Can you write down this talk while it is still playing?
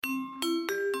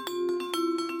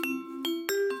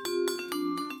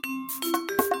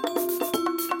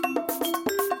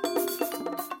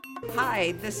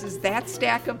Hi, this is That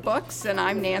Stack of Books, and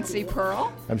I'm Nancy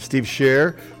Pearl. I'm Steve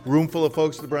Scher. Room full of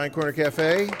folks at the Bryant Corner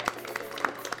Cafe.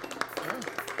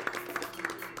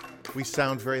 We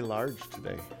sound very large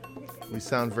today. We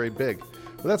sound very big.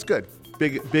 Well, that's good.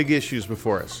 Big issues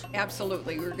before us.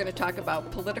 Absolutely. We're going to talk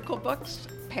about political books,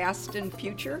 past and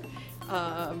future,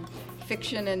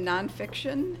 fiction and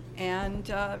nonfiction. And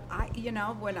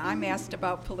when I'm asked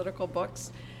about political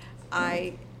books,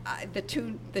 the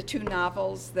two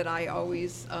novels that I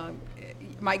always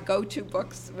my go-to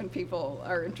books when people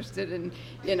are interested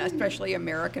in especially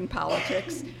American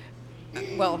politics.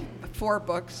 Well, 4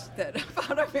 books that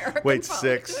about American Wait,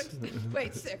 politics. 6.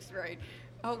 Wait, 6, right?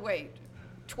 Oh, wait,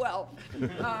 12.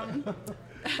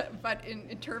 But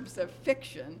in terms of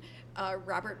fiction,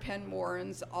 Robert Penn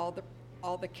Warren's All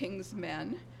the King's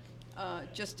Men.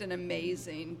 Just an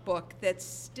amazing book that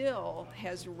still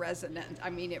has resonance. I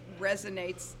mean, it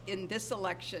resonates in this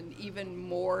election even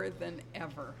more than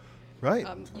ever. Right.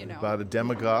 About a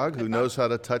demagogue who knows how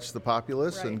to touch the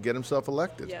populace right. and get himself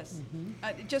elected. Yes.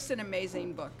 Just an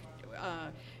amazing book.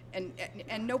 And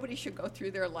nobody should go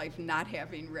through their life not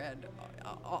having read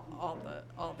all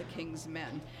the King's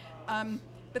Men.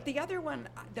 But the other one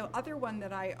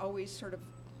that I always sort of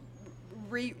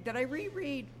reread,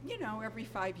 every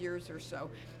 5 years or so,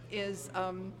 is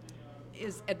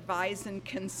Advise and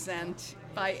Consent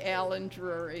by Alan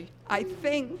Drury. I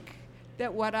think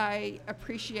that what I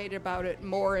appreciate about it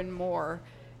more and more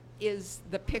is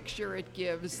the picture it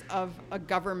gives of a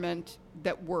government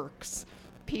that works.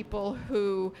 People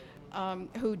who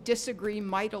disagree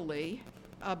mightily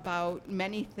about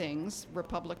many things,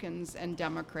 Republicans and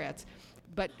Democrats,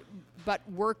 but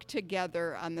work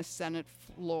together on the Senate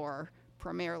floor,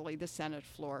 primarily the Senate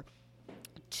floor,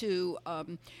 to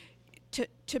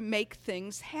make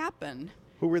things happen.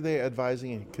 Who were they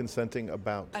advising and consenting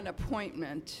about? An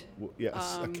appointment.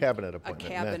 Yes, a cabinet appointment.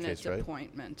 A cabinet in that case, right?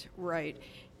 appointment, right.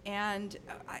 And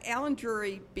Alan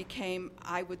Drury became,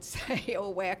 I would say, a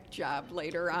whack job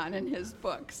later on in his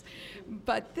books.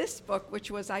 But this book,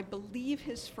 which was, I believe,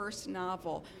 his first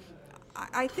novel,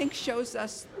 I think shows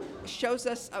us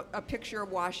a picture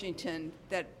of Washington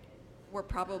that we're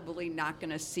probably not going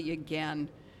to see again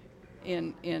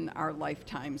in our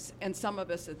lifetimes. And some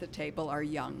of us at the table are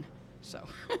young, so.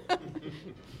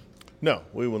 No,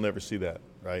 we will never see that,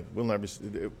 right? We'll never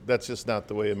see, that's just not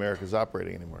the way America's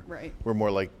operating anymore. Right. We're more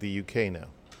like the UK now.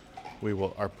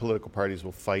 Our political parties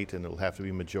will fight, and it'll have to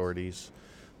be majorities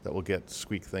that will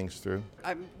squeak things through.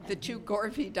 The 2 Gore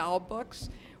Vidal books,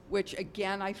 which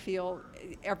again I feel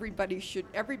everybody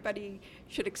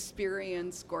should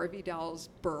experience Gore Vidal's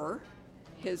Burr,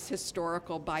 his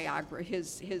historical biography,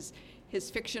 his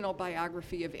fictional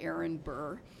biography of Aaron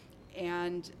Burr,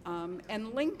 and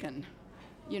Lincoln.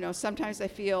 Sometimes I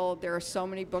feel there are so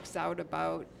many books out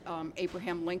about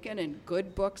Abraham Lincoln, and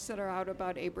good books that are out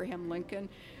about Abraham Lincoln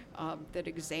that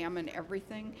examine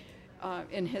everything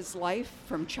in his life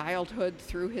from childhood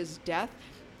through his death.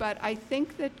 But I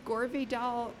think that Gore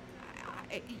Vidal,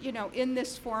 in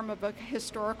this form of a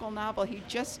historical novel, he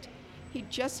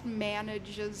just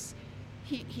manages.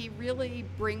 He really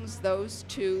brings those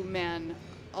 2 men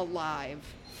alive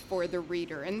for the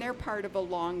reader, and they're part of a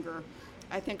longer,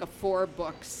 I think, a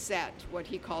 4-book set, what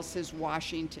he calls his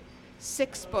Washington,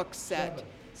 6-book set.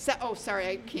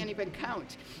 I can't even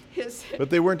count. But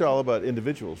they weren't all about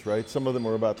individuals, right? Some of them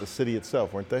were about the city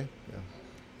itself, weren't they?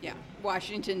 Yeah.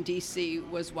 Washington, D.C.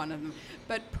 was one of them.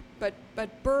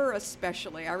 But Burr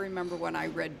especially, I remember when I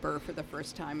read Burr for the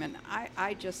first time, and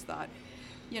I just thought,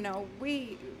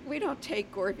 we don't take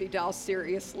Gore Vidal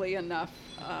seriously enough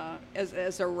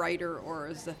as a writer or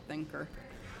as a thinker.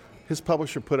 His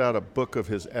publisher put out a book of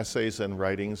his essays and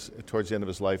writings towards the end of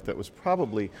his life that was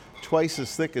probably twice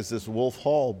as thick as this Wolf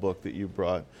Hall book that you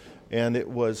brought, and it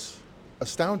was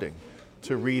astounding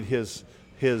to read his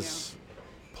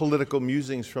political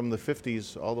musings from the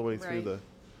 50s all the way through the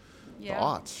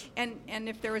aughts. And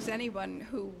if there was anyone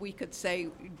who we could say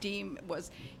deem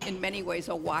was in many ways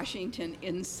a Washington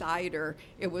insider,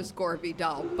 it was Gore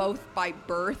Vidal, both by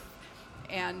birth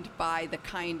and by the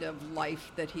kind of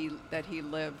life that he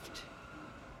lived.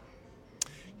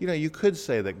 You could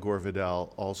say that Gore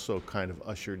Vidal also kind of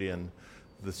ushered in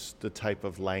the type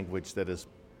of language that is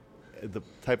the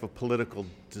type of political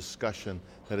discussion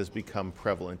that has become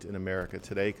prevalent in America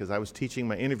today, because I was teaching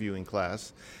my interviewing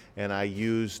class and I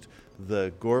used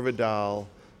the Gore Vidal,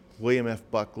 William F.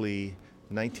 Buckley,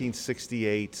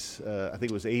 1968, I think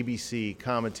it was ABC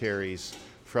commentaries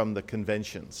from the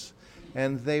conventions.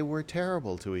 And they were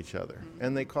terrible to each other,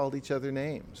 and they called each other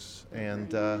names,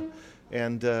 and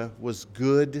was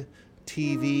good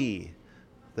TV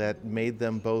that made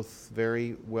them both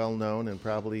very well known and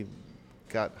probably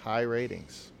got high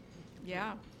ratings.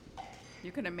 Yeah.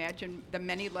 You can imagine the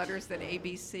many letters that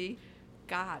ABC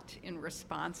got in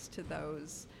response to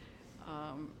those,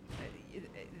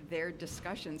 their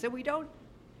discussions. And we don't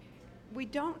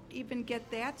even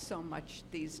get that so much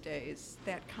these days,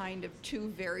 that kind of two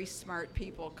very smart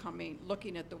people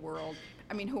looking at the world,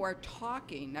 who are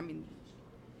talking,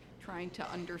 trying to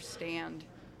understand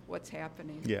what's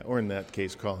happening. Yeah, or in that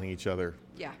case, calling each other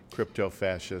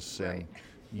crypto-fascists and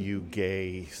you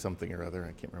gay something or other.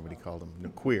 I can't remember what he called them. No,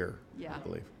 queer, I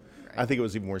believe. Right. I think it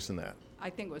was even worse than that. I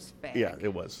think it was fag. Yeah,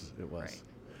 it was. It was. Right.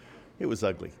 It was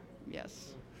ugly.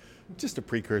 Yes. Just a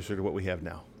precursor to what we have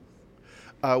now,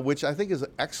 which I think is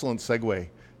an excellent segue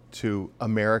to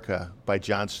America by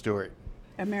Jon Stewart.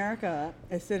 America,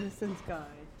 A Citizen's Guide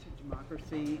to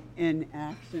Democracy in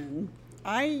Action.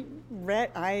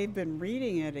 I've been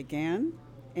reading it again,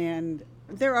 and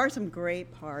there are some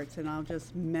great parts, and I'll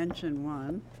just mention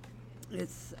one.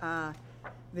 It's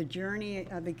the journey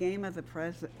of the game of the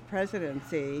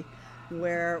presidency,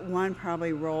 where one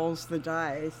probably rolls the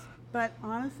dice. But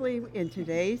honestly, in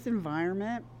today's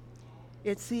environment,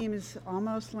 it seems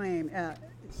almost lame.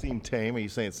 Seem tame? Are you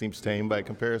saying it seems tame by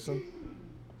comparison?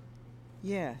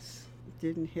 Yes. It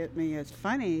didn't hit me as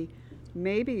funny,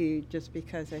 maybe just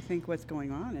because I think what's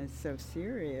going on is so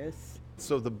serious.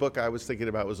 So the book I was thinking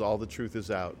about was All the Truth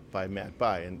Is Out by Matt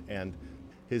Bai, and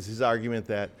his argument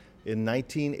that in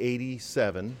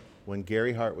 1987, when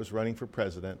Gary Hart was running for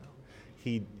president,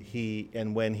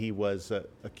 when he was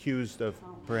accused of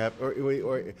perhaps,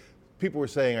 or people were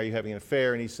saying, "Are you having an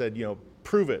affair?" And he said,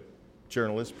 "Prove it,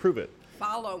 journalists, prove it.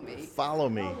 Follow me. Follow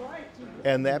me."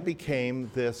 And that became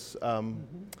this.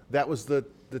 That was the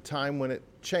time when it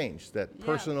changed. That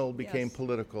personal became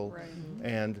political, right.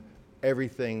 and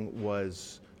everything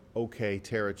was okay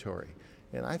territory.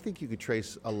 And I think you could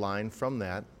trace a line from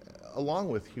that, along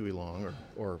with Huey Long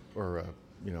or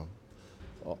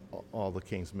all the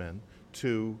King's Men,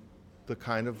 to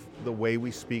the way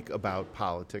we speak about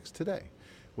politics today,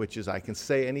 which is I can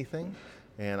say anything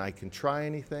and I can try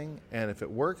anything, and if it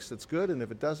works, it's good, and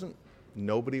if it doesn't,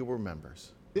 nobody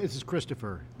remembers. This is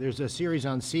Christopher. There's a series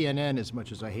on CNN, as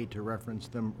much as I hate to reference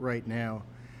them right now,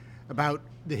 about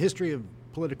the history of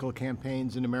political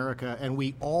campaigns in America, and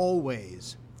we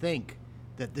always think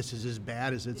that this is as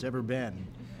bad as it's ever been.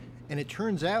 And it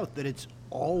turns out that it's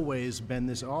always been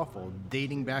this awful,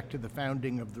 dating back to the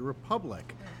founding of the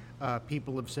Republic.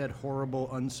 People have said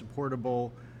horrible,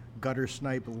 unsupportable, gutter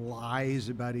snipe lies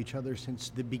about each other since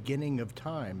the beginning of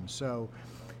time. So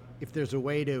if there's a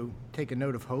way to take a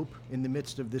note of hope in the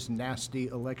midst of this nasty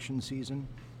election season,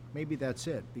 maybe that's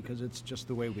it, because it's just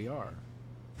the way we are.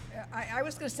 I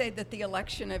was going to say that the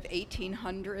election of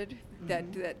 1800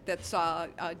 that saw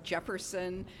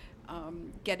Jefferson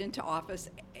get into office,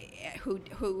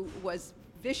 who was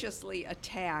viciously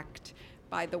attacked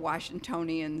by the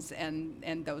Washingtonians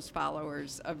and those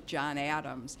followers of John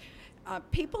Adams.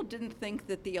 People didn't think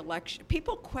that the election,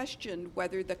 people questioned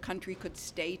whether the country could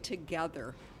stay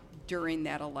together during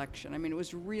that election. It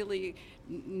was really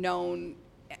known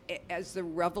as the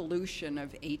Revolution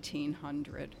of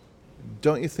 1800.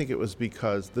 Don't you think it was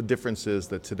because the difference is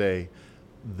that today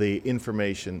the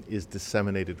information is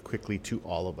disseminated quickly to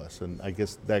all of us? And I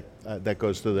guess that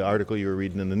goes to the article you were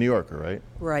reading in the New Yorker, right?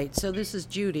 Right. So this is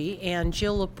Judy, and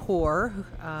Jill Lepore,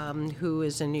 who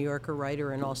is a New Yorker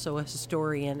writer and also a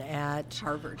historian at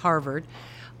Harvard,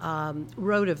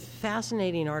 wrote a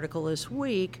fascinating article this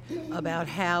week about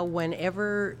how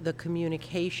whenever the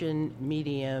communication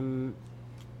medium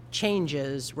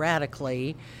changes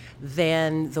radically,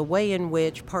 then the way in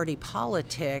which party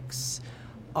politics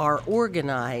are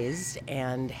organized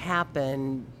and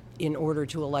happen in order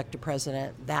to elect a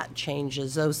president, that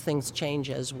changes, those things change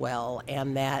as well,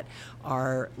 and that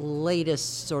our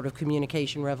latest sort of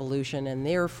communication revolution, and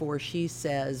therefore she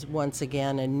says, once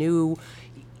again, a new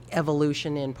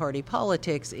evolution in party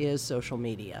politics is social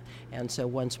media. And so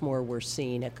once more we're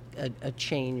seeing a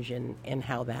change in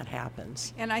how that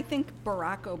happens. And I think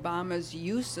Barack Obama's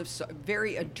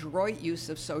very adroit use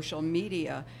of social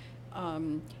media,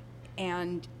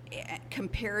 and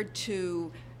compared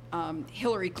to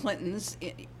Hillary Clinton's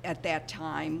at that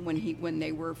time when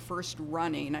they were first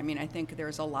running. I think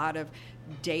there's a lot of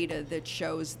data that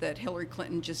shows that Hillary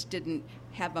Clinton just didn't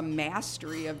have a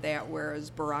mastery of that,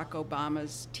 whereas Barack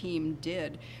Obama's team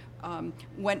did.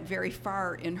 Went very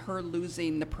far in her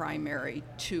losing the primary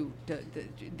to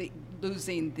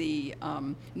losing the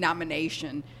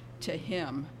nomination to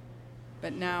him.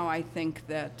 But now I think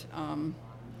that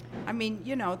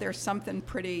there's something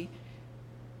pretty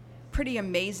pretty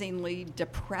amazingly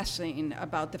depressing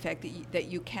about the fact that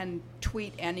you can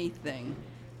tweet anything,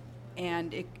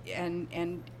 and it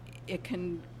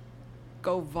can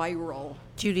go viral.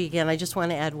 Judy, again, I just want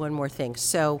to add one more thing.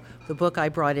 So the book I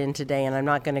brought in today, and I'm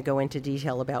not going to go into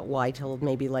detail about why till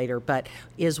maybe later, but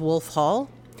is Wolf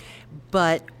Hall,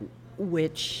 but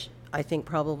which I think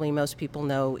probably most people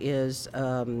know is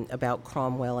about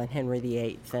Cromwell and Henry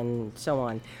VIII and so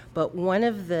on. But one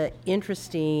of the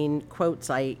interesting quotes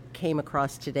I came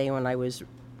across today when I was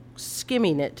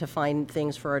skimming it to find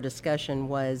things for our discussion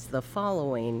was the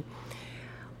following.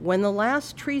 When the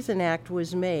last Treason Act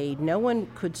was made, no one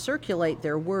could circulate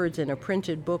their words in a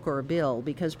printed book or bill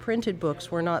because printed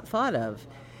books were not thought of.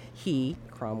 He,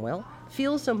 Cromwell,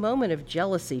 feels a moment of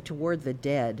jealousy toward the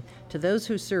dead, to those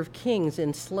who serve kings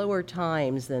in slower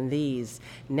times than these.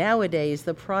 Nowadays,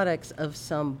 the products of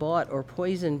some bought or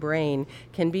poisoned brain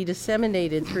can be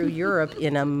disseminated through Europe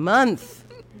in a month.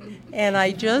 And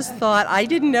I just thought, I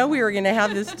didn't know we were going to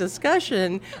have this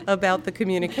discussion about the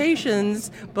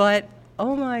communications, but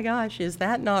oh my gosh, is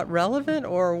that not relevant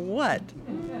or what?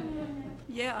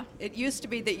 Yeah, it used to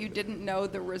be that you didn't know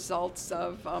the results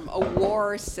of a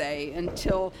war, say,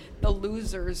 until the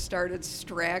losers started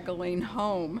straggling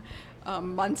home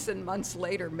months and months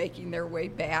later, making their way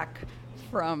back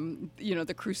from,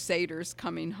 the Crusaders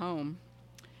coming home.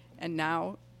 And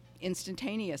now,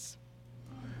 instantaneous.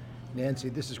 Nancy,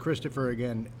 this is Christopher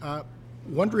again.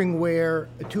 Wondering where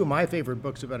two of my favorite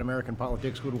books about American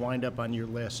politics would wind up on your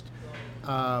list.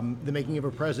 The Making of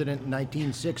a President in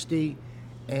 1960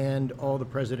 and All the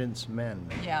President's Men.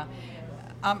 Yeah.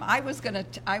 I was gonna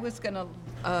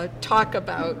talk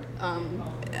about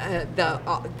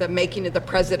the Making of the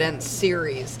President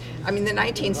series. I mean, the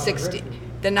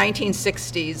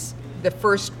 1960s, the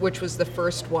first, which was the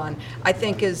first one, I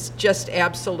think is just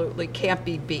absolutely can't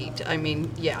be beat. I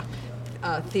mean, yeah,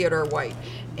 Theodore White.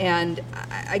 And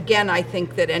again, I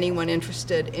think that anyone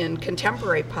interested in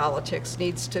contemporary politics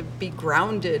needs to be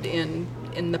grounded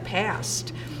in the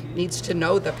past, needs to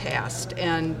know the past.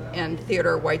 And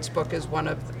Theodore White's book is one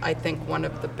of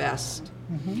the best.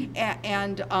 Mm-hmm.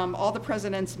 And All the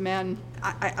President's Men,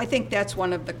 I think that's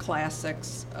one of the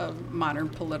classics of modern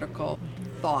political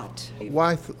thought.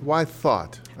 Why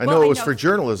thought? I know it was for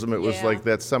journalism. It was like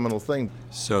that seminal thing.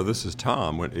 So this is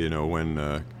Tom.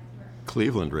 When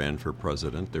Cleveland ran for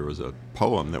president, there was a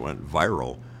poem that went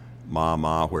viral. Ma,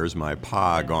 ma, where's my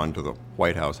pa? Gone to the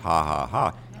White House, ha, ha,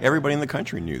 ha. Everybody in the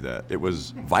country knew that. It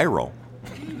was viral.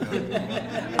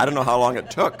 I don't know how long it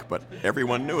took, but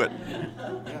everyone knew it.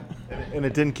 And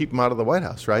it didn't keep him out of the White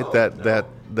House, right? That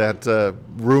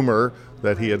rumor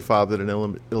that he had fathered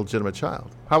an illegitimate child.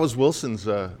 How was Wilson's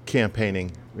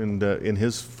campaigning in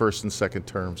his first and second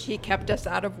terms? He kept us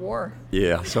out of war.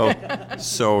 Yeah.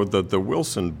 So the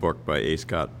Wilson book by A.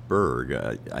 Scott Berg,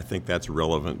 I think that's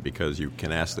relevant because you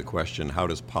can ask the question: how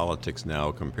does politics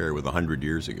now compare with 100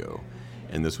 years ago?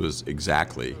 And this was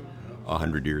exactly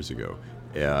 100 years ago.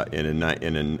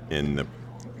 And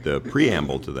the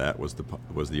preamble to that was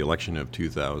the election of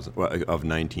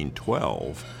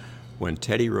 1912, when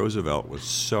Teddy Roosevelt was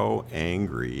so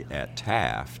angry at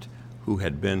Taft, who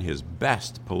had been his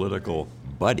best political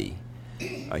buddy.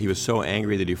 He was so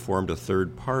angry that he formed a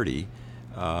third party,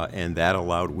 and that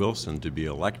allowed Wilson to be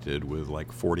elected with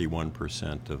like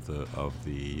 41% of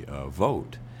the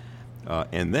vote.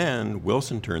 And then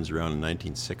Wilson turns around in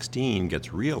 1916,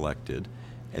 gets reelected,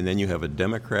 and then you have a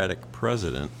Democratic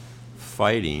president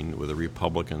fighting with a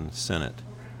Republican Senate.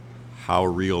 How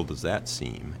real does that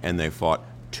seem? And they fought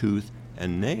tooth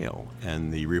and nail,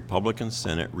 and the Republican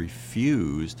Senate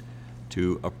refused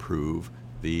to approve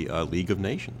the League of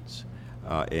Nations.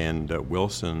 And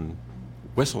Wilson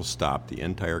whistle-stopped the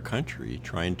entire country,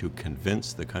 trying to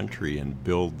convince the country and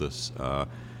build this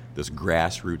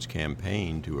grassroots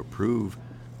campaign to approve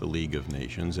the League of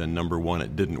Nations. And number one,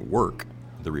 it didn't work.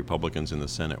 The Republicans in the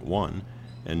Senate won.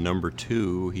 And number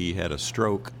two, he had a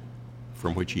stroke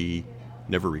from which he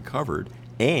never recovered.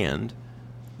 And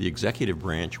the executive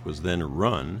branch was then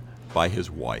run by his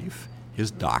wife,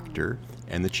 his doctor,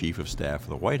 and the chief of staff of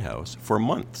the White House for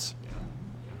months.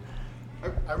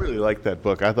 I really like that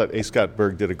book. I thought A. Scott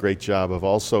Berg did a great job of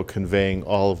also conveying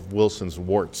all of Wilson's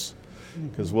warts,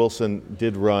 because Wilson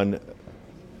did run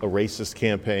a racist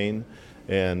campaign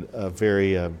and a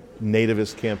very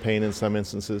nativist campaign in some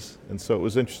instances, and so it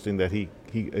was interesting that he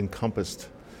encompassed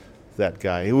that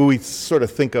guy, who we sort of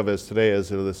think of as today as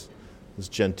this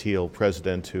genteel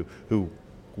president who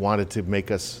wanted to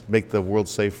make the world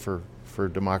safe for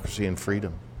democracy and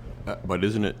freedom. But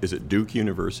is it Duke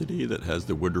University that has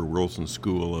the Woodrow Wilson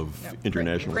School of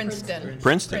International? Princeton.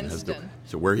 Princeton has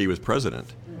so where he was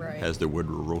president, Right. has the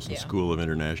Woodrow Wilson Yeah. School of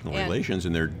International And- Relations,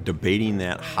 and they're debating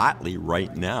that hotly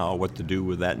right now, what to do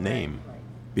with that name,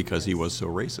 because he was so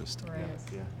racist. Right.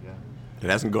 It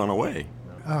hasn't gone away.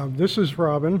 This is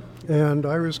Robin, and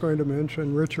I was going to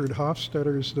mention Richard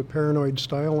Hofstadter's The Paranoid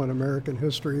Style in American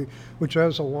History, which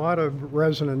has a lot of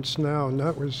resonance now, and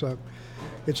that was,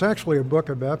 it's actually a book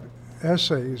of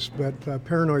essays, but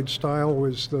Paranoid Style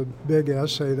was the big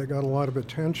essay that got a lot of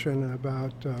attention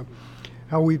about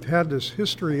how we've had this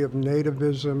history of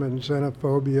nativism and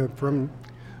xenophobia from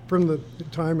the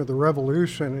time of the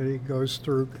Revolution, and he goes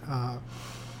through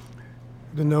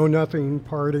the Know Nothing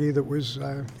Party that was,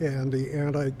 and the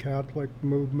anti-Catholic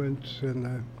movement in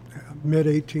the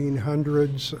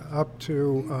mid-1800s up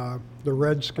to the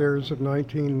Red Scares of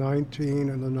 1919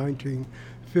 and the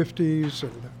 1950s.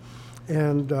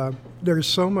 And there's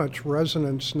so much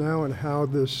resonance now in how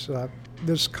this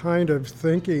kind of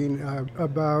thinking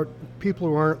about people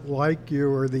who aren't like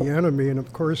you or the enemy, and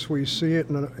of course we see it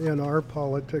in our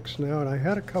politics now. And I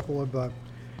had a couple of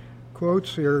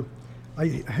quotes here.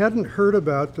 I hadn't heard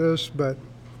about this, but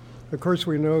of course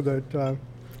we know that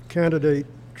candidate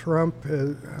Trump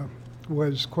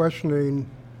was questioning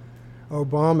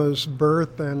Obama's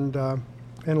birth, and a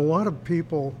lot of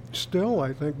people still,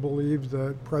 I think, believe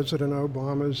that President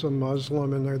Obama is a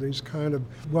Muslim, and there are these kind of,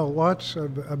 lots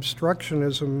of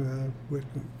obstructionism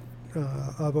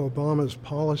of Obama's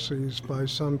policies by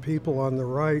some people on the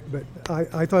right. But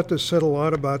I thought this said a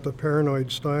lot about the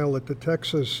paranoid style that the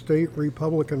Texas State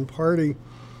Republican Party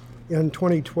in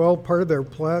 2012, part of their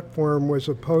platform was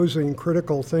opposing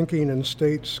critical thinking in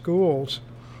state schools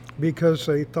because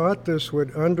they thought this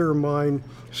would undermine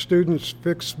students'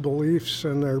 fixed beliefs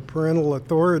in their parental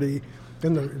authority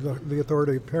and the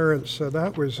authority of parents. So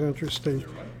that was interesting.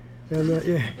 And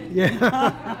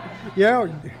yeah.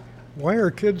 Why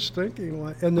are kids thinking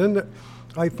like? And then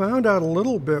I found out a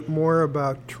little bit more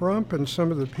about Trump and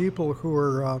some of the people who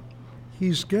are.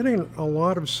 He's getting a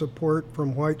lot of support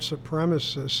from white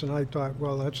supremacists, and I thought,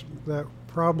 that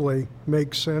probably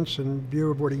makes sense in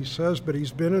view of what he says. But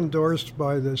he's been endorsed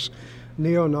by this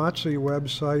neo-Nazi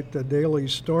website, the Daily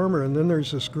Stormer, and then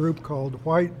there's this group called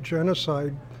White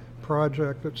Genocide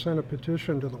Project that sent a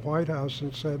petition to the White House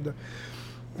and said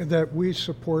that we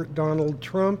support Donald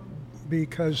Trump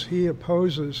because he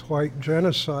opposes white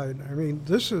genocide. I mean,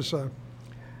 this is I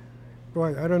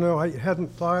don't know, I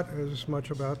hadn't thought as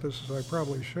much about this as I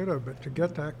probably should have, but to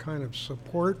get that kind of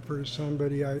support for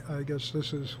somebody, I guess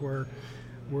this is where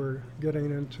we're getting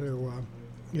into,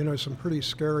 some pretty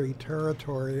scary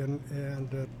territory.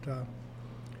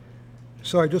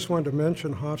 So I just wanted to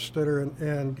mention Hofstadter,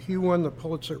 and he won the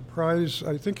Pulitzer Prize.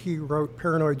 I think he wrote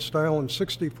Paranoid Style in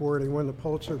 '64, and he won the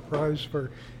Pulitzer Prize for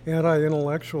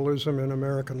anti-intellectualism in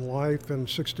American life in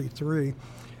 '63.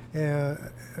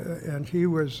 And he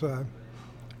was a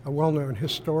well-known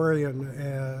historian.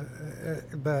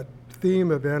 That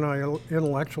theme of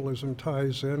anti-intellectualism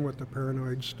ties in with the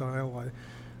paranoid style,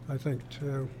 I think,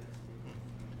 too.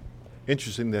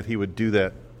 Interesting that he would do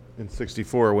that in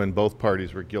 '64 when both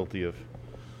parties were guilty of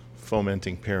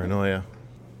fomenting paranoia.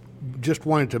 Just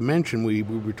wanted to mention, we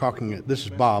were talking, this is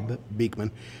Bob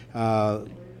Beekman, a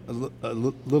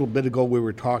little bit ago we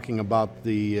were talking about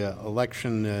the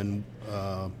election in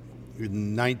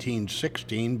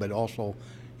 1916, but also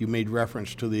you made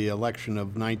reference to the election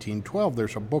of 1912.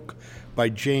 There's a book by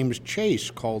James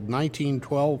Chase called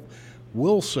 1912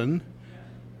 Wilson,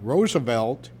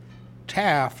 Roosevelt,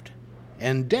 Taft,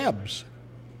 and Debs.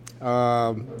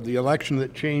 The election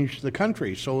that changed the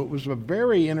country. So it was a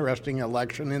very interesting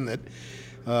election in that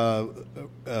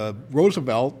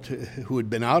Roosevelt, who had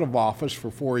been out of office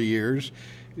for 4 years,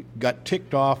 got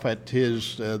ticked off at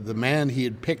the man he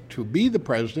had picked to be the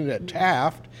president, at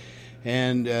Taft,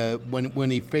 and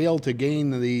when he failed to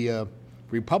gain the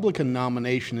Republican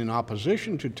nomination in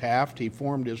opposition to Taft, he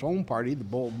formed his own party, the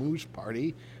Bull Moose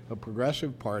Party, a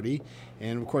progressive party,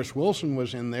 and of course Wilson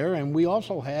was in there, and we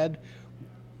also had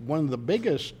one of the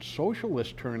biggest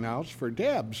socialist turnouts for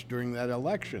Debs during that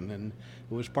election, and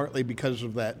it was partly because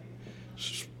of that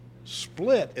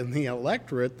split in the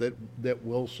electorate that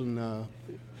Wilson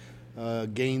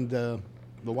gained the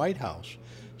White House.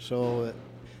 So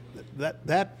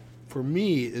that for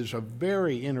me is a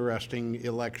very interesting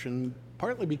election,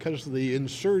 partly because of the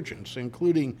insurgents,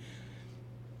 including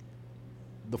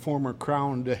the former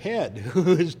crowned head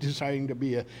who is deciding to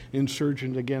be an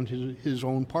insurgent against his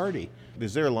own party.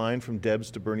 Is there a line from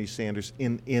Debs to Bernie Sanders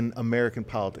in American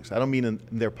politics? I don't mean in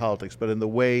their politics, but in the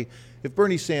way, if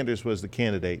Bernie Sanders was the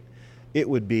candidate it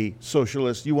would be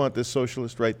socialist. You want this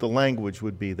socialist, right? The language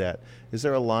would be that. Is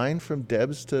there a line from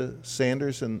Debs to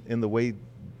Sanders in the way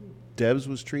Debs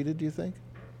was treated, do you think?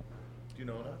 Do you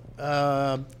know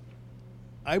that?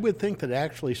 I would think that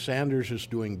actually Sanders is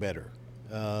doing better.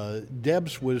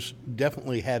 Debs was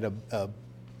definitely had a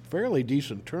fairly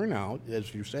decent turnout,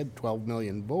 as you said, 12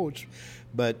 million votes,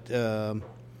 but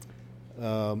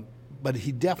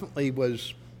he definitely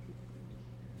was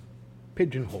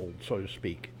pigeonholed, so to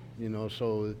speak. You know,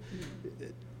 so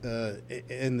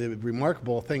and the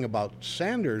remarkable thing about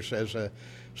Sanders as a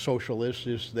socialist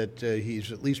is that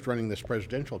he's at least running this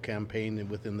presidential campaign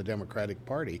within the Democratic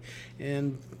Party,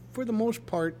 and for the most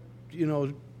part, you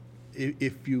know,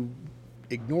 if you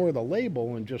ignore the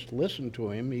label and just listen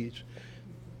to him, he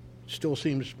still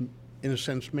seems, in a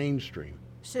sense, mainstream.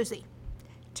 Susie,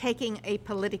 taking a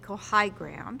political high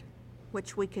ground,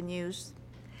 which we can use,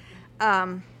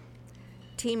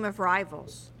 Team of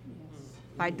Rivals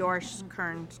by Doris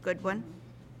Kearns Goodwin.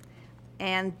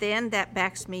 And then that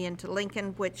backs me into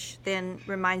Lincoln, which then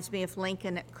reminds me of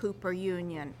Lincoln at Cooper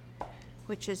Union,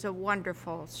 which is a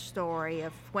wonderful story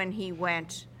of when he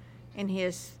went in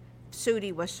his suit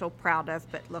he was so proud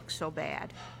of but looked so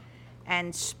bad,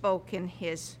 and spoke in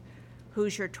his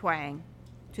Hoosier twang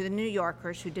to the New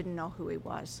Yorkers who didn't know who he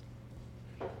was.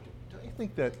 Don't you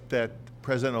think that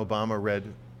President Obama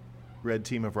read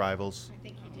Team of Rivals? I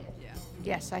think he did. Yeah.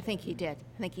 Yes, I think he did.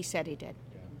 I think he said he did.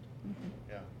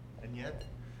 Yeah. And yet,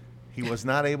 he was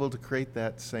not able to create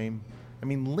that same. I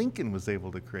mean, Lincoln was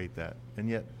able to create that, and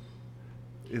yet,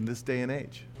 in this day and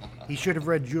age, He should have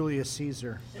read Julius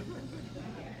Caesar.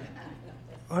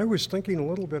 I was thinking a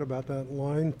little bit about that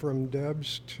line from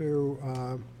Debs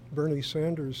to Bernie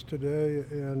Sanders today,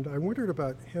 and I wondered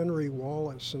about Henry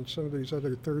Wallace and some of these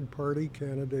other third-party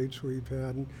candidates we've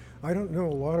had. And I don't know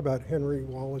a lot about Henry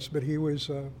Wallace, but he was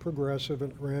progressive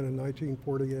and ran in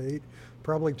 1948.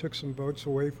 Probably took some votes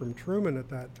away from Truman at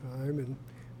that time, and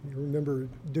you remember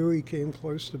Dewey came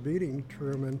close to beating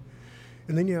Truman.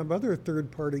 And then you have other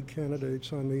third-party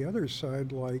candidates on the other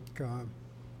side, like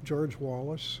George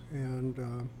Wallace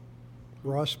and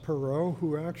Ross Perot,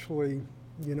 who actually,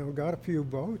 you know, got a few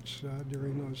votes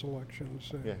during those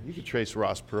elections. yeah, you could trace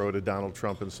Ross Perot to Donald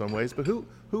Trump in some ways. But who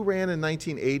ran in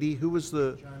 1980? Who was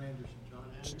the? John Anderson.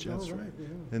 That's right. Yeah.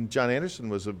 And John Anderson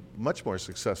was a much more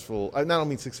successful, not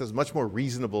only successful, much more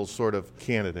reasonable sort of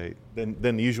candidate than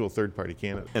the usual third-party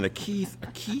candidate. And a key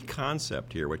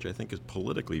concept here, which I think is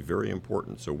politically very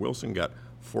important. So Wilson got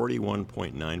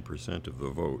 41.9% of the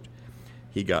vote.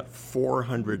 He got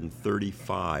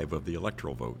 435 of the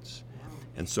electoral votes.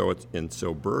 And so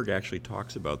Berg actually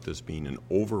talks about this being an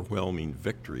overwhelming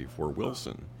victory for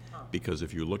Wilson, because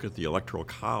if you look at the Electoral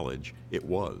College, it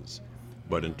was.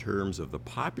 But in terms of the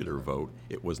popular vote,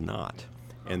 it was not.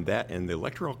 And the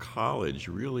Electoral College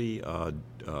really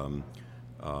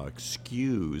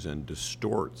skews and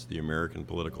distorts the American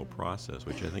political process,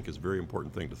 which I think is a very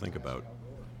important thing to think about.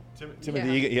 Timothy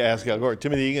Egan, yeah, ask Al Gore.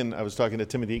 Timothy Egan, I was talking to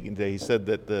Timothy Egan today. He said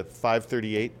that the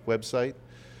 538 website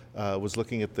was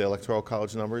looking at the Electoral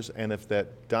College numbers, and if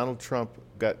that Donald Trump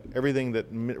got everything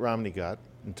that Mitt Romney got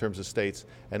in terms of states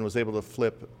and was able to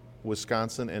flip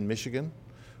Wisconsin and Michigan,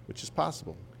 which is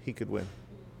possible, he could win.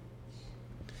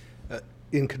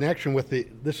 In connection with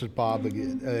this is Bob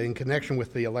again. In connection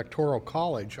with the Electoral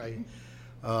College, I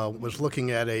was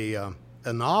looking at a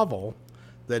novel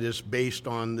that is based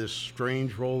on this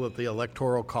strange role that the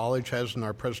Electoral College has in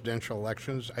our presidential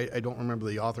elections. I don't remember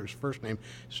the author's first name.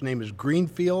 His name is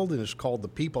Greenfield, and it's called The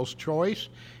People's Choice.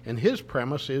 And his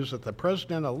premise is that the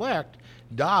president-elect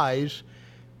dies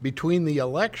between the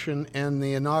election and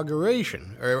the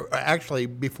inauguration, or actually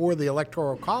before the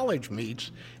Electoral College meets,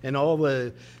 and all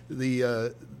the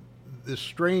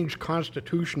strange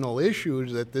constitutional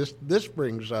issues that this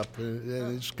brings up.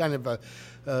 And it's kind of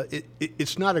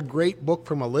it's not a great book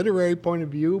from a literary point of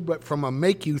view, but from a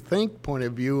make-you-think point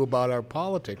of view about our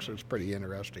politics, it's pretty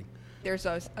interesting. There's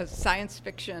a science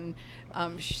fiction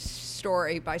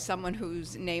story by someone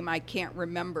whose name I can't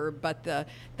remember, but the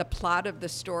plot of the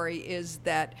story is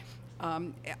that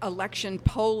election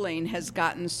polling has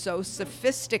gotten so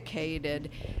sophisticated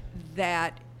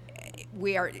that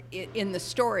we are in the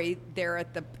story. They're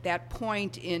at that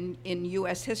point in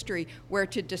U.S. history where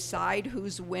to decide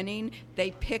who's winning,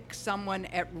 they pick someone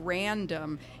at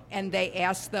random and they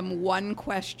ask them one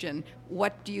question: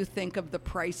 what do you think of the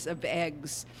price of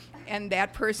eggs? And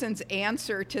that person's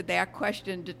answer to that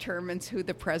question determines who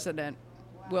the president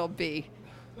will be.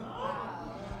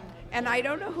 And I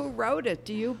don't know who wrote it.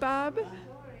 Do you, Bob?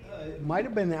 It might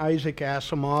have been Isaac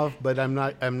Asimov, but I'm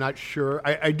not sure.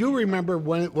 I do remember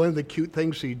one of the cute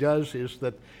things he does is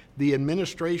that the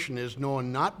administration is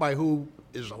known not by who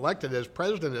is elected as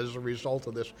president as a result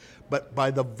of this, but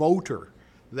by the voter.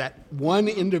 That one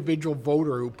individual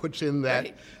voter who puts in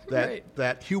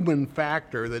that human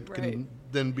factor that can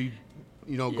then be,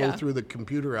 go through the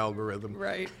computer algorithm.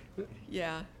 Right.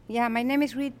 Yeah. Yeah, my name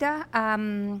is Rita.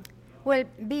 Well,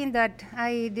 being that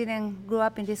I didn't grow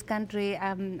up in this country,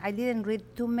 I didn't read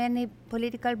too many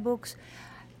political books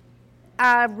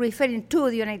referring to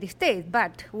the United States,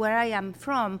 but where I am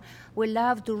from, we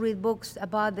love to read books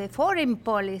about the foreign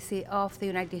policy of the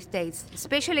United States,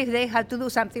 especially if they had to do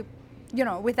something,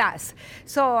 with us.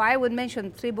 So I would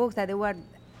mention 3 books that they were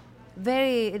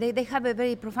they have a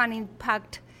very profound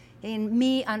impact in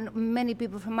me and many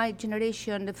people from my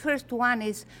generation. The first one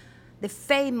is the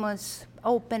famous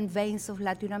Open Veins of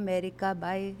Latin America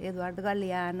by Eduardo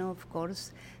Galeano, of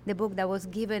course, the book that was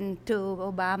given to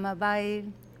Obama by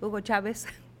Hugo Chavez.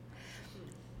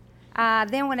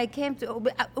 Then when I came to,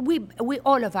 we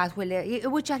all of us,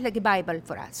 it was just like a Bible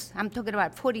for us. I'm talking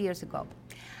about 40 years ago.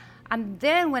 And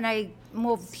then when I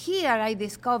moved here, I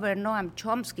discovered Noam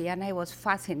Chomsky, and I was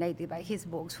fascinated by his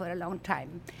books for a long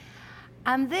time.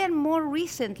 And then more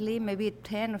recently, maybe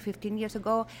 10 or 15 years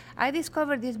ago, I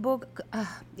discovered this book.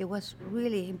 It was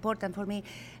really important for me.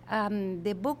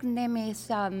 The book name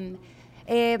is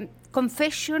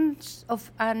Confessions of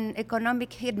an Economic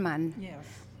Hitman.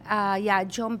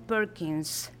 Yes. John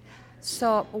Perkins.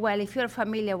 So, well, if you're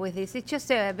familiar with this, it's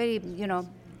just a very,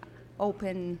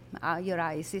 open your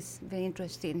eyes. It's very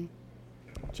interesting.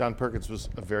 John Perkins was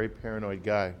a very paranoid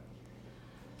guy.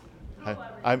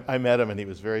 I met him, and he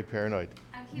was very paranoid.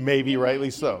 Maybe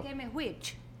rightly so. He became a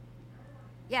witch.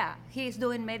 Yeah, he's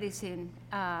doing medicine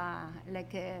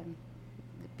like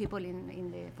people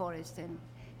in the forest and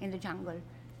in the jungle.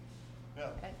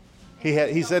 Yeah.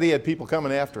 He said he had people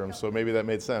coming after him, so maybe that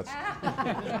made sense.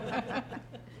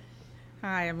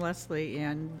 Hi, I'm Leslie,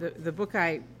 and the book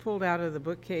I pulled out of the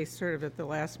bookcase sort of at the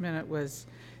last minute was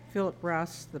Philip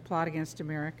Roth's The Plot Against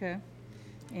America.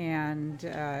 And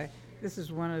this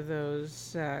is one of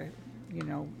those,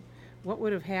 what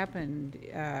would have happened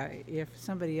if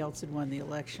somebody else had won the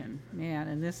election? Man,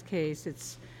 in this case,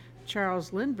 it's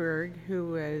Charles Lindbergh,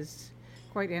 who was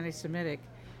quite anti-Semitic,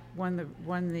 won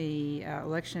the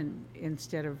election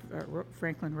instead of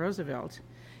Franklin Roosevelt.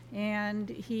 And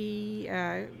he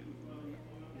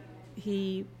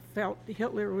felt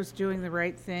Hitler was doing the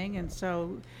right thing, and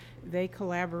so they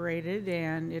collaborated,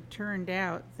 and it turned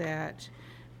out that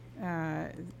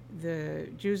the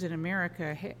Jews in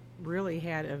America really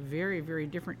had a very, very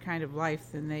different kind of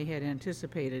life than they had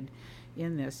anticipated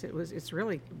in this. It's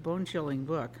really a bone-chilling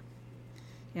book.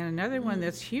 And another one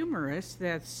that's humorous,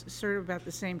 that's sort of about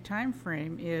the same time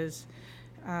frame, is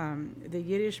the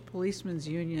Yiddish Policemen's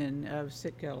Union of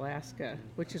Sitka, Alaska,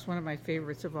 which is one of my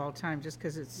favorites of all time, just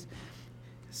because it's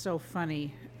so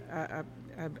funny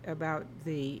about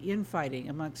the infighting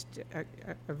amongst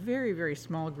a very, very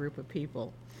small group of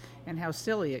people and how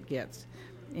silly it gets.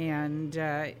 And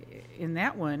in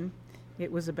that one,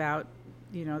 it was about,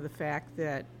 the fact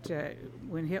that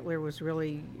when Hitler was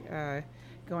really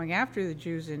going after the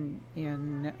Jews in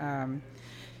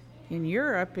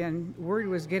Europe, and word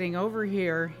was getting over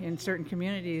here in certain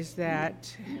communities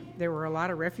that there were a lot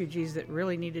of refugees that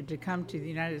really needed to come to the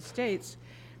United States,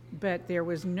 but there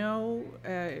was no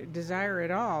desire at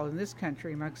all in this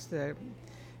country amongst the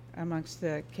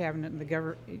cabinet and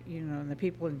the and the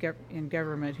people in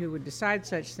government who would decide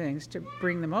such things to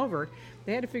bring them over.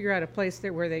 They had to figure out a place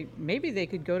there where they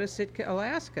could go to Sitka,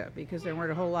 Alaska, because there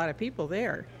weren't a whole lot of people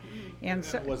there. And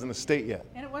so it wasn't a state yet.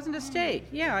 And it wasn't a state.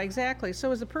 Yeah, exactly. So it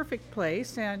was a perfect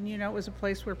place, and it was a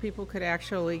place where people could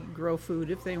actually grow food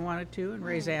if they wanted to and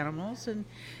raise animals,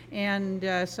 and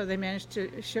so they managed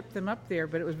to ship them up there.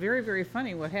 But it was very, very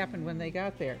funny what happened when they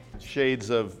got there. Shades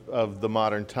of the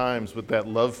modern times with that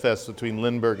love fest between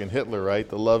Lindbergh and Hitler, right?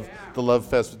 The love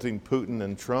fest between Putin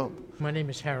and Trump. My name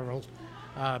is Harold,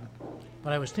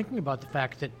 but I was thinking about the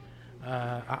fact that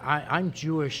I'm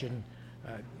Jewish, and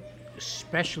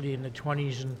especially in the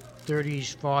 20s and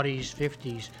 30s, 40s,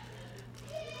 50s,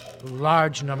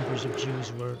 large numbers of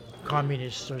Jews were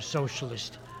communists or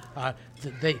socialists.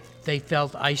 They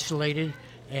felt isolated,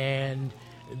 and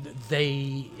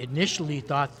they initially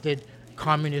thought that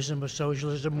communism or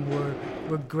socialism were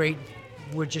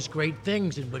just great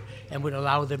things, and would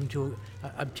allow them to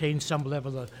obtain some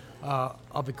level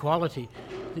of equality.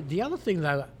 The other thing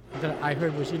that I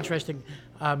heard was interesting.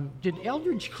 Did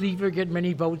Eldridge Cleaver get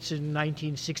many votes in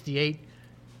 1968?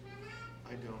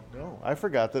 I don't know. I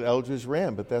forgot that Eldridge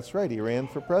ran, but that's right. He ran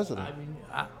for president. I mean,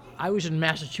 I was in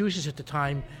Massachusetts at the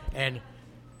time, and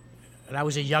I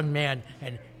was a young man,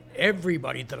 and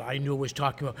everybody that I knew was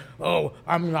talking about, oh,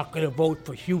 I'm not going to vote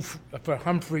for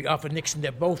Humphrey or for Nixon.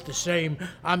 They're both the same.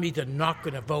 I'm either not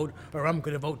going to vote or I'm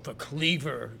going to vote for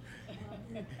Cleaver.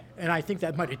 And I think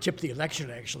that might have tipped the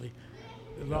election, actually.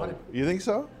 You think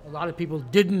so? A lot of people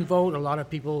didn't vote. A lot of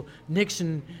people,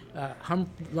 a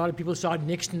lot of people saw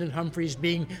Nixon and Humphrey as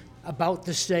being about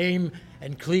the same,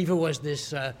 and Cleaver was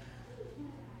this,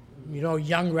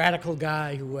 young radical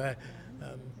guy who had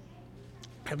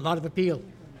a lot of appeal.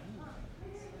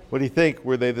 What do you think?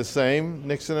 Were they the same,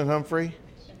 Nixon and Humphrey?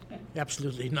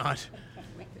 Absolutely not.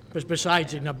 Because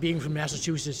besides, being from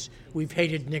Massachusetts, we've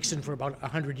hated Nixon for about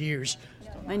 100 years.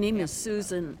 My name is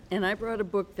Susan, and I brought a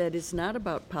book that is not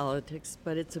about politics,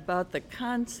 but it's about the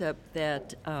concept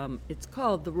that it's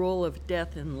called The Role of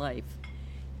Death in Life.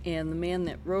 And the man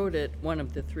that wrote it, one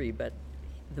of the three, but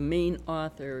the main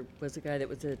author was a guy that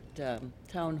was at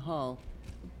Town Hall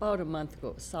about a month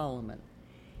ago, Solomon.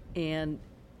 And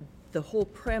the whole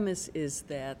premise is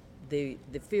that the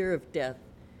fear of death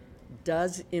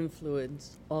does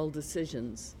influence all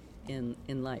decisions in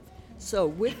life. So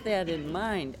with that in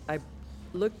mind, I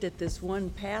looked at this one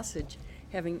passage,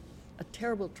 having a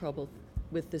terrible trouble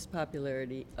with this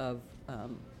popularity of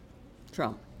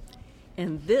Trump.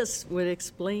 And this would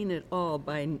explain it all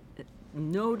by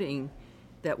noting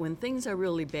that when things are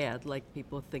really bad, like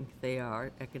people think they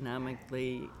are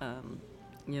economically,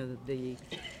 the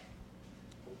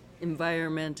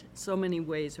environment, so many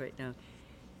ways right now,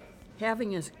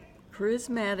 having a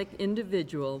charismatic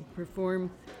individual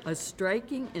perform a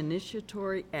striking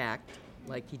initiatory act,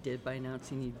 like he did by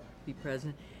announcing he'd be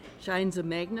president, shines a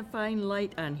magnifying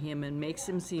light on him and makes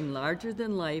him seem larger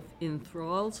than life,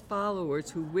 enthralls followers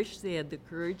who wish they had the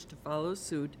courage to follow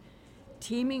suit,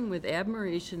 teeming with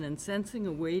admiration and sensing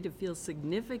a way to feel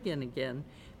significant again.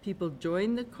 People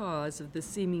join the cause of the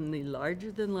seemingly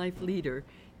larger-than-life leader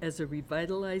as a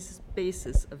revitalized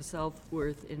basis of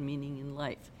self-worth and meaning in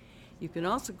life. You can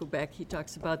also go back, he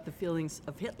talks about the feelings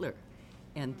of Hitler,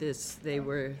 and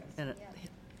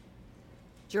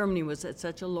Germany was at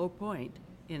such a low point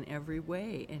in every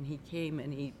way, and he came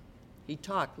and he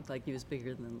talked like he was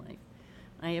bigger than life.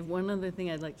 I have one other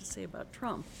thing I'd like to say about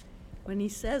Trump. When he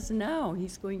says now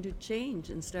he's going to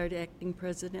change and start acting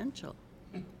presidential,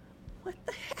 what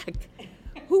the heck?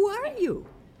 Who are you?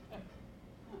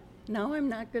 Now I'm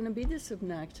not going to be this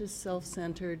obnoxious,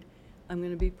 self-centered, I'm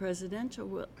going to be presidential.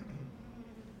 Well,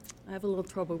 I have a little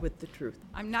trouble with the truth.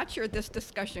 I'm not sure this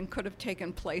discussion could have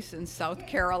taken place in South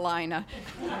Carolina.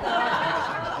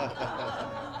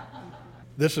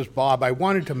 This is Bob. I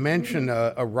wanted to mention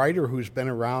a writer who's been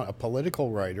around, a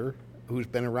political writer who's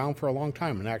been around for a long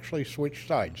time and actually switched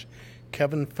sides,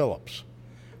 Kevin Phillips,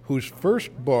 whose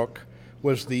first book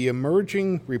was The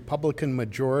Emerging Republican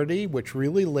Majority, which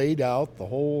really laid out the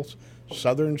whole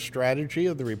Southern strategy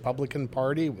of the Republican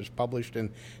Party. It was published in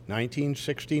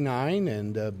 1969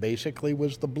 and basically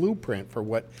was the blueprint for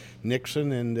what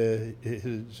Nixon and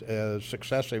his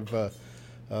successive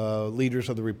leaders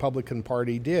of the Republican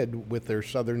Party did with their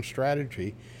Southern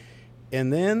strategy.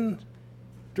 And then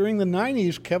during the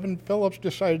 90s, Kevin Phillips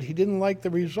decided he didn't like the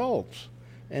results,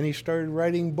 and he started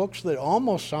writing books that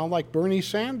almost sound like Bernie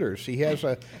Sanders. He has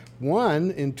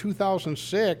one in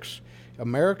 2006,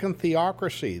 American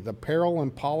Theocracy, The Peril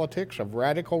and Politics of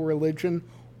Radical Religion,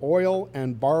 Oil,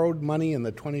 and Borrowed Money in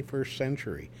the 21st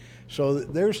Century. So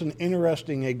there's an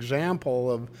interesting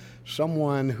example of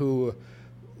someone who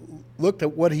looked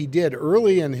at what he did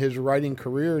early in his writing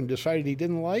career and decided he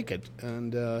didn't like it,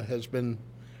 and has been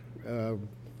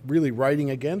really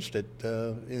writing against it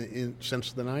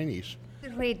since the 90s.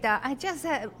 Rita, I just,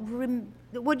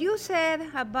 what you said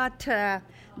about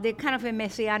the kind of a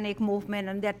messianic movement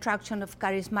and the attraction of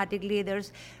charismatic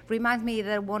leaders reminds me of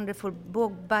a wonderful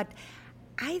book, but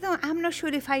I'm not sure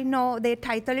if I know the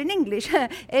title in English.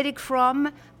 Erich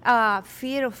Fromm,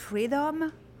 Fear of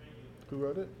Freedom. Who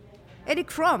wrote it?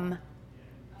 Erich Fromm.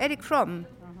 Eric Fromm.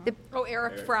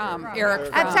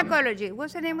 At Psychology.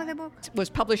 What's the name of the book? It was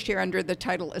published here under the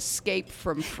title Escape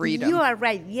from Freedom. You are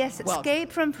right. Yes,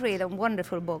 Escape from Freedom.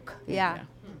 Wonderful book. Yeah.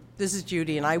 This is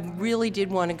Judy, and I really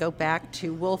did want to go back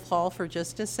to Wolf Hall for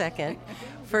just a second.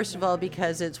 First of all,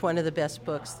 because it's one of the best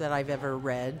books that I've ever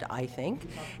read, I think.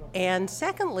 And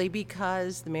secondly,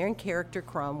 because the main character,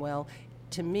 Cromwell,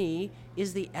 to me,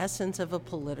 is the essence of a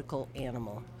political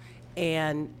animal.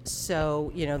 And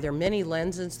so, there are many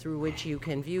lenses through which you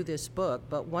can view this book,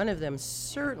 but one of them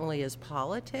certainly is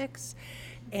politics.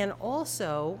 And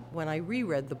also, when I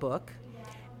reread the book,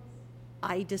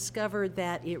 I discovered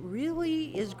that it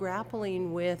really is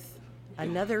grappling with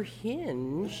another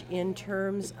hinge in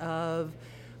terms of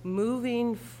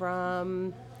moving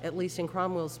from, at least in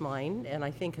Cromwell's mind, and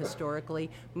I think historically,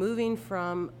 moving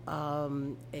from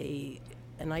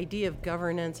an idea of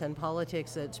governance and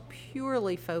politics that's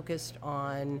purely focused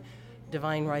on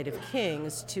divine right of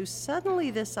kings to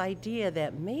suddenly this idea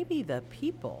that maybe the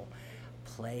people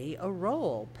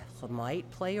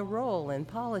might play a role in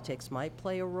politics, might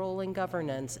play a role in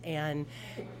governance, and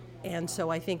so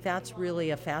I think that's really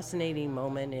a fascinating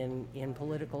moment in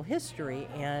political history,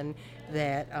 and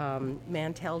that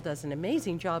Mantell does an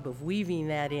amazing job of weaving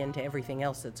that into everything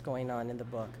else that's going on in the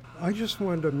book. I just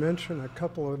wanted to mention a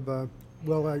couple of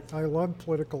I love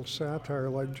political satire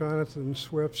like Jonathan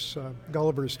Swift's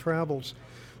Gulliver's Travels,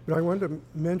 but I wanted to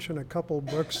mention a couple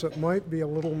books that might be a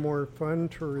little more fun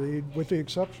to read, with the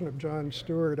exception of Jon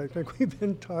Stewart. I think we've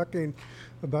been talking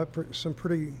about some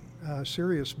pretty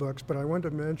serious books, but I wanted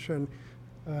to mention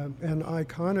an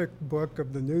iconic book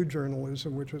of the new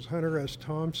journalism, which is Hunter S.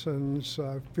 Thompson's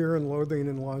Fear and Loathing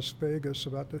in Las Vegas,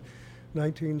 about the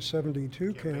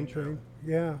 1972 campaign.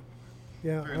 Yeah.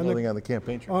 On the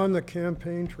campaign trail. On the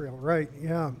campaign trail, right,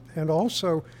 yeah. And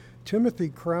also, Timothy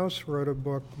Krause wrote a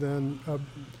book then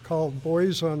called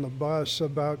Boys on the Bus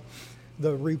about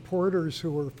the reporters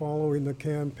who were following the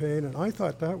campaign, and I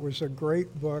thought that was a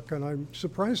great book, and I'm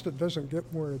surprised it doesn't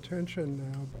get more attention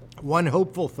now. One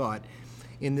hopeful thought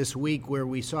in this week where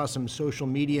we saw some social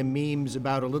media memes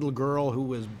about a little girl who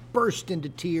was burst into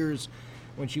tears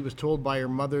when she was told by her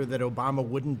mother that Obama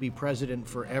wouldn't be president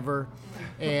forever,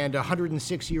 and a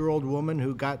 106-year-old woman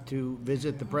who got to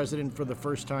visit the president for the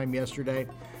first time yesterday.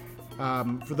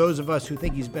 For those of us who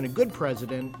think he's been a good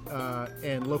president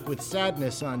and look with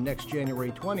sadness on next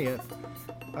January 20th,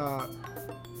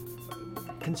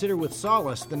 consider with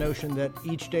solace the notion that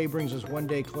each day brings us one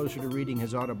day closer to reading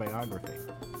his autobiography.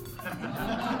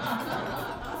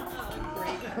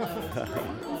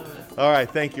 All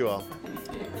right, thank you all.